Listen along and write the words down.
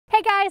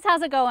Hey guys,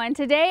 how's it going?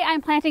 Today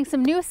I'm planting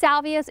some new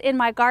salvias in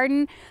my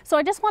garden. So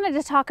I just wanted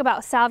to talk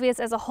about salvias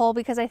as a whole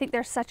because I think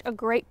they're such a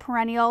great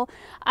perennial.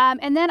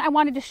 And then I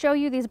wanted to show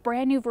you these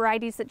brand new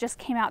varieties that just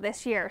came out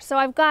this year. So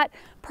I've got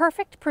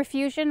Perfect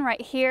Profusion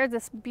right here,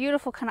 this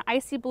beautiful kind of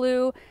icy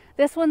blue.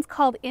 This one's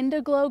called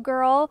Indiglo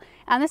Girl,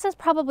 and this is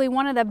probably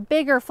one of the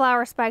bigger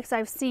flower spikes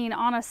I've seen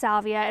on a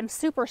salvia and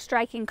super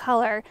striking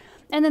color.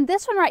 And then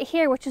this one right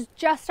here, which is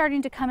just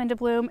starting to come into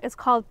bloom, is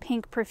called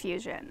Pink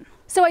Profusion.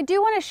 So I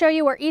do want to show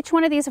you where each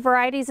one of these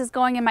varieties is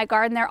going in my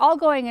garden. They're all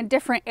going in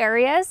different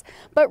areas,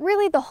 but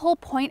really the whole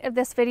point of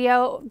this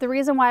video, the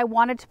reason why I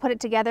wanted to put it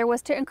together,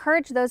 was to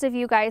encourage those of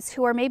you guys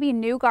who are maybe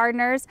new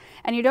gardeners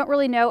and you don't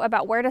really know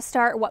about where to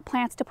start, what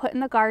plants to put in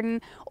the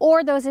garden,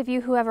 or those of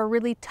you who have a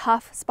really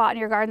tough spot in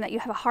your garden that you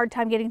have a hard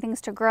time getting things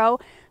to grow.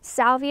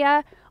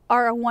 Salvia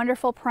are a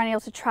wonderful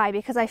perennial to try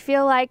because I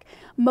feel like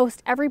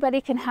most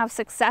everybody can have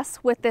success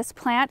with this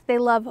plant. They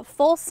love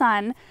full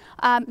sun.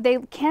 They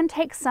can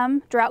take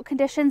some drought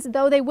conditions,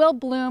 though they will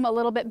bloom a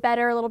little bit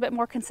better, a little bit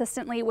more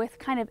consistently with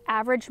kind of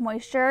average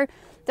moisture.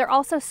 They're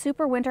also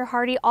super winter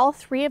hardy. All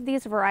three of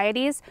these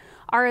varieties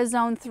are a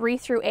zone 3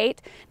 through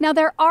 8. Now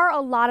there are a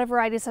lot of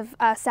varieties of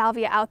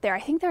salvia out there. I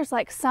think there's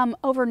like some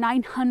over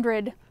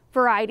 900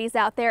 varieties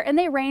out there, and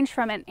they range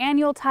from an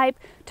annual type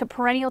to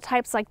perennial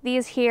types like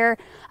these here,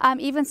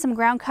 even some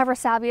ground cover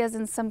salvias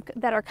and some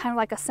that are kind of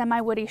like a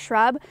semi-woody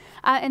shrub.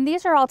 And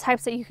these are all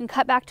types that you can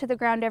cut back to the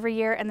ground every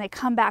year and they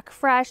come back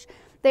fresh.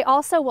 They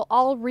also will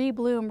all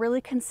rebloom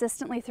really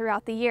consistently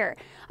throughout the year.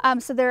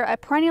 So they're a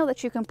perennial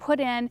that you can put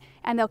in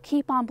and they'll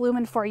keep on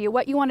blooming for you.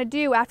 What you want to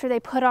do after they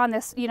put on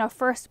this,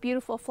 first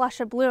beautiful flush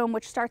of bloom,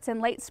 which starts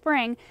in late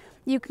spring,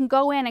 you can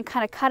go in and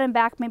kind of cut them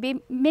back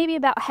maybe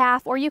about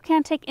half, or you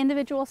can take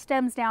individual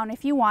stems down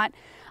if you want,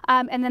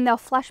 and then they'll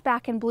flush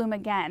back and bloom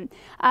again.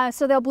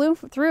 So they'll bloom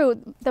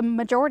through the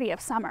majority of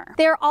summer.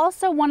 They're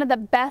also one of the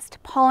best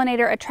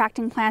pollinator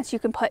attracting plants you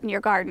can put in your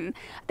garden.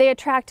 They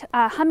attract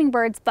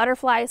hummingbirds,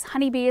 butterflies,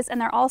 honeybees,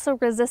 and they're also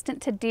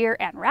resistant to deer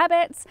and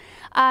rabbits.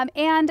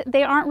 And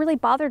they aren't really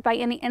bothered by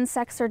any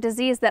insects or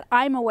disease that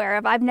I'm aware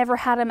of. I've never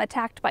had them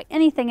attacked by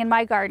anything in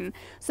my garden.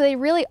 So they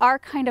really are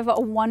kind of a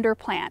wonder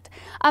plant.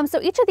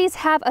 So each of these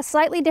have a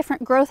slightly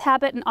different growth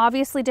habit and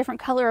obviously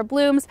different color of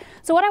blooms.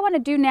 So what I want to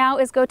do now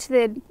is go to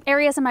the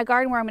areas in my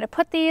garden where I'm going to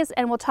put these,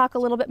 and we'll talk a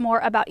little bit more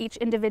about each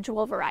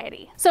individual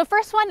variety. So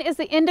first one is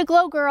the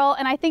Indiglo Girl,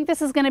 and I think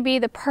this is going to be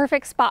the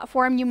perfect spot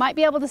for him. You might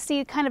be able to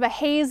see kind of a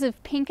haze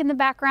of pink in the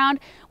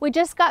background. We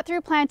just got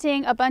through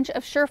planting a bunch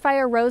of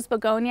surefire rose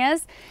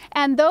begonias,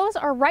 and those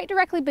are right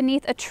directly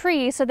beneath a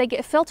tree, so they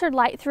get filtered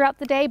light throughout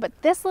the day. But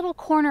this little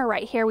corner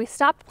right here, we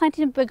stopped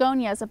planting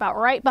begonias about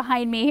right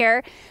behind me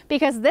here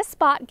because this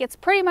spot gets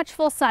pretty much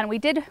full sun. We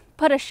did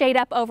put a shade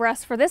up over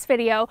us for this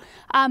video,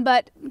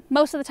 but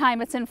most of the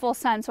time it's in full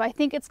sun. So I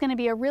think it's going to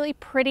be a really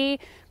pretty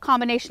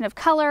combination of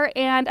color,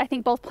 and I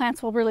think both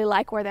plants will really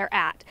like where they're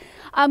at.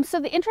 So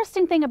the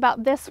interesting thing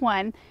about this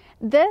one,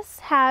 this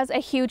has a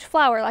huge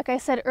flower, like I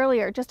said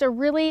earlier, just a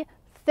really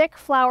thick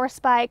flower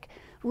spike,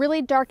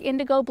 really dark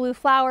indigo blue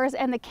flowers,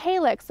 and the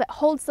calyx that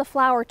holds the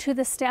flower to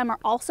the stem are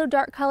also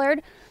dark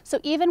colored. So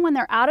even when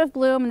they're out of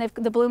bloom and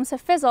the blooms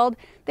have fizzled,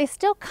 they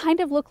still kind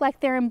of look like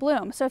they're in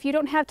bloom. So if you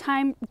don't have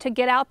time to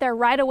get out there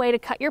right away to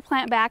cut your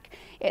plant back,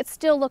 it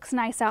still looks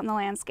nice out in the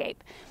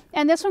landscape.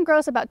 And this one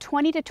grows about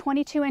 20 to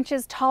 22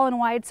 inches tall and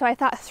wide, so I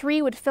thought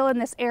 3 would fill in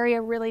this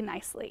area really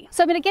nicely.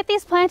 So I'm going to get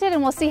these planted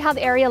and we'll see how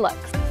the area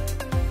looks.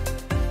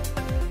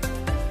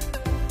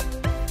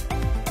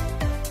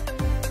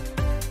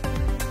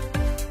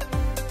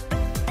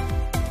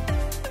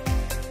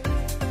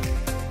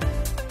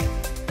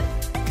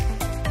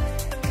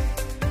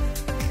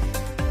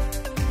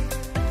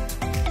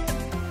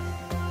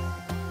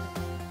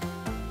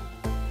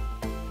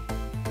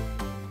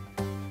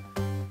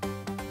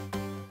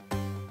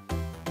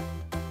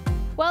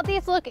 Well,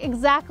 these look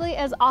exactly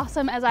as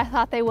awesome as I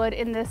thought they would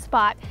in this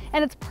spot.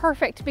 And it's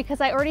perfect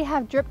because I already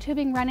have drip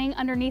tubing running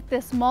underneath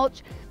this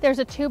mulch. There's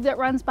a tube that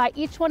runs by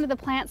each one of the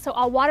plants, so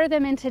I'll water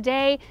them in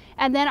today,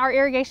 and then our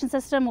irrigation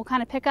system will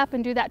kind of pick up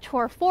and do that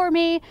chore for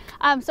me.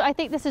 So I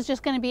think this is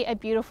just going to be a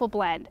beautiful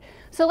blend.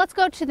 So let's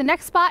go to the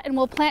next spot and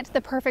we'll plant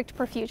the Perfect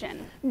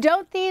Profusion.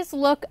 Don't these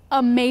look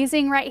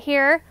amazing right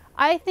here?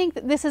 I think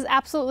that this is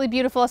absolutely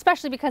beautiful,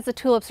 especially because the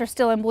tulips are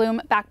still in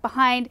bloom back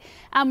behind.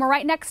 We're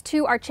right next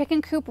to our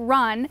chicken coop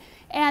run,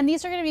 and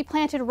these are going to be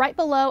planted right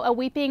below a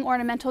weeping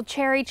ornamental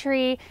cherry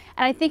tree,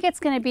 and I think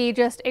it's going to be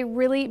just a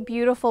really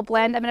beautiful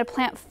blend. I'm going to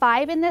plant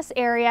 5 in this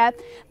area.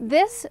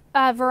 This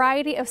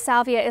variety of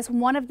salvia is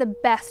one of the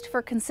best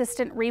for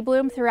consistent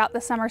rebloom throughout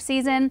the summer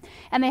season,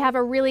 and they have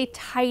a really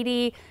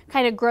tidy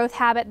kind of growth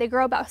habit. They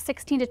grow about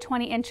 16 to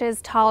 20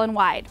 inches tall and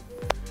wide.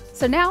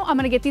 So now I'm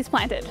going to get these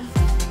planted.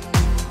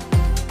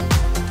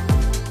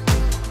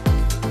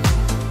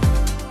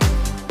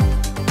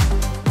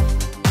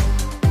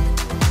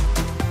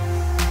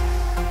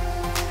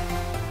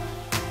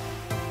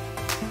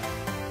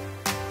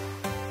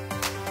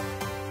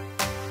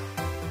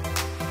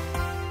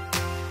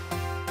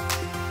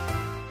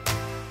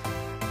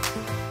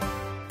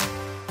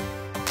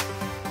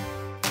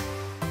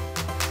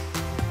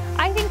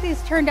 think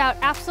these turned out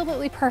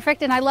absolutely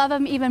perfect, and I love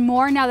them even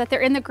more now that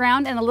they're in the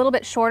ground and a little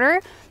bit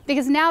shorter,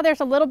 because now there's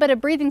a little bit of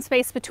breathing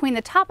space between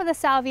the top of the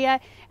salvia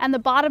and the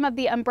bottom of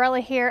the umbrella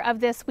here of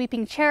this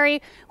weeping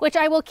cherry, which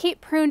I will keep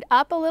pruned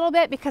up a little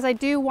bit because I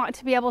do want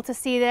to be able to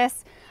see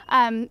this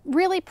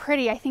really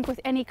pretty, I think, with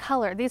any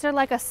color. These are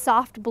like a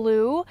soft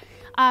blue.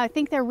 I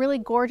think they're really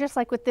gorgeous,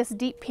 like with this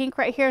deep pink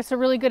right here. It's a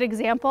really good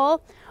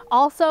example.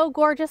 Also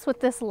gorgeous with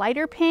this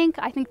lighter pink.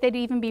 I think they'd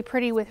even be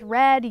pretty with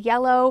red,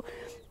 yellow,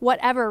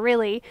 whatever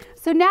really.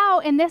 So now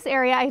in this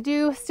area, I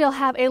do still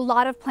have a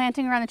lot of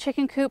planting around the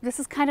chicken coop. This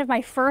is kind of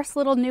my first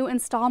little new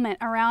installment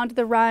around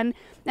the run,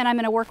 and I'm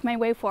gonna work my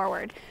way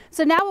forward.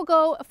 So now we'll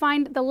go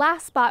find the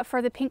last spot for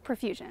the pink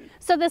profusion.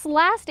 So this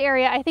last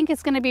area I think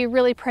is gonna be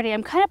really pretty.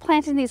 I'm kind of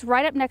planting these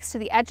right up next to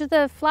the edge of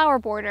the flower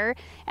border,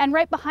 and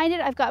right behind it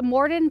I've got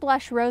Morden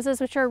blush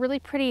roses, which are really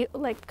pretty,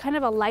 like kind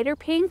of a lighter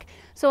pink.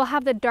 So I'll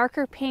have the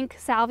darker pink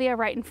salvia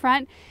right in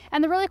front.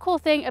 And the really cool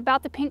thing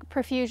about the pink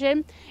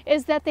profusion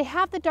is that they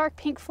have the dark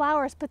pink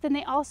flowers, but then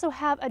they also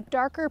have a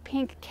darker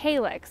pink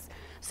calyx.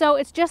 So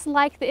it's just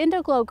like the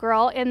Indiglo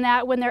Girl in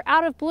that when they're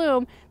out of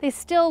bloom, they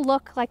still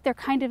look like they're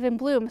kind of in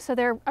bloom. So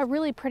they're a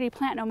really pretty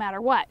plant no matter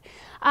what.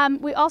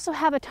 We also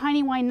have a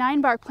tiny wine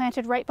 9-bark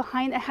planted right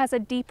behind that has a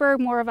deeper,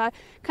 more of a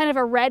kind of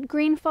a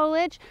red-green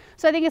foliage.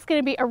 So I think it's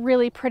going to be a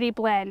really pretty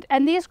blend.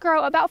 And these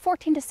grow about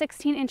 14 to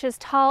 16 inches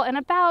tall and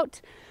about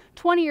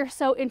 20 or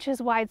so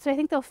inches wide. So I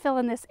think they'll fill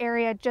in this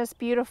area just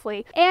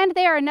beautifully. And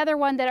they are another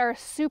one that are a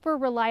super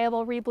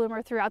reliable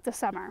rebloomer throughout the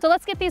summer. So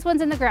let's get these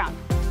ones in the ground.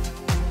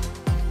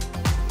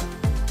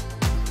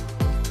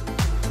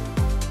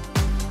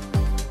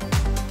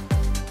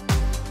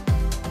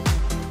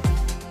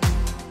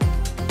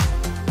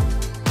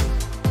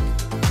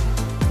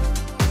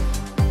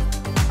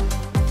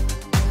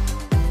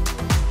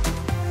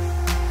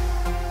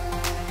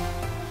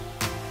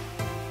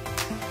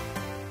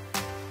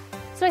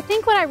 So I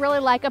think what I really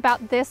like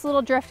about this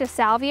little drift of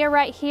salvia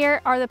right here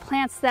are the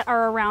plants that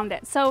are around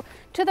it. So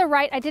to the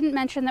right, I didn't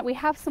mention that we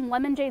have some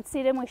lemon jade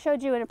sedum we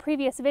showed you in a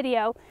previous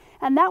video,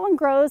 and that one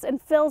grows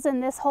and fills in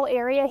this whole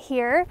area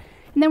here.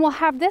 And then we'll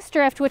have this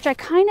drift, which I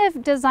kind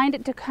of designed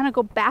it to kind of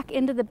go back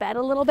into the bed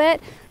a little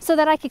bit so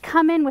that I could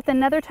come in with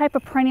another type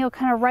of perennial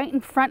kind of right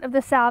in front of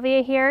the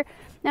salvia here.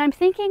 And I'm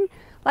thinking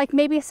like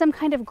maybe some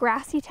kind of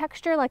grassy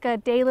texture, like a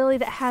daylily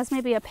that has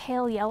maybe a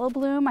pale yellow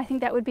bloom. I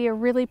think that would be a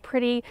really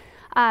pretty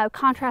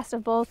contrast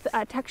of both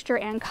texture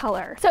and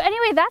color. So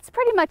anyway, that's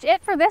pretty much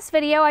it for this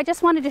video. I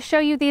just wanted to show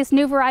you these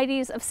new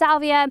varieties of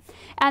salvia,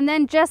 and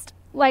then just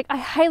like I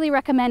highly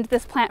recommend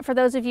this plant for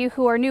those of you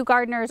who are new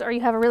gardeners or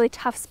you have a really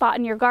tough spot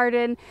in your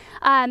garden.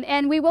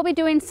 And we will be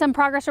doing some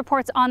progress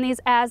reports on these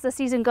as the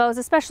season goes,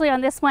 especially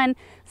on this one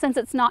since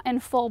it's not in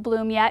full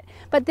bloom yet.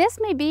 But this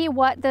may be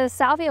what the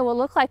salvia will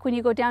look like when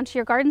you go down to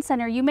your garden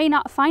center. You may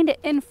not find it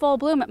in full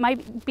bloom. It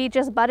might be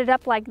just budded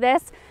up like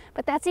this,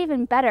 but that's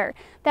even better.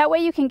 That way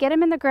you can get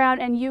them in the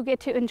ground and you get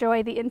to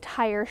enjoy the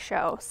entire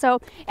show. So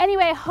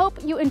anyway, I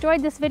hope you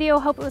enjoyed this video,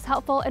 hope it was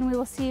helpful, and we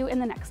will see you in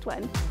the next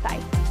one.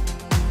 Bye.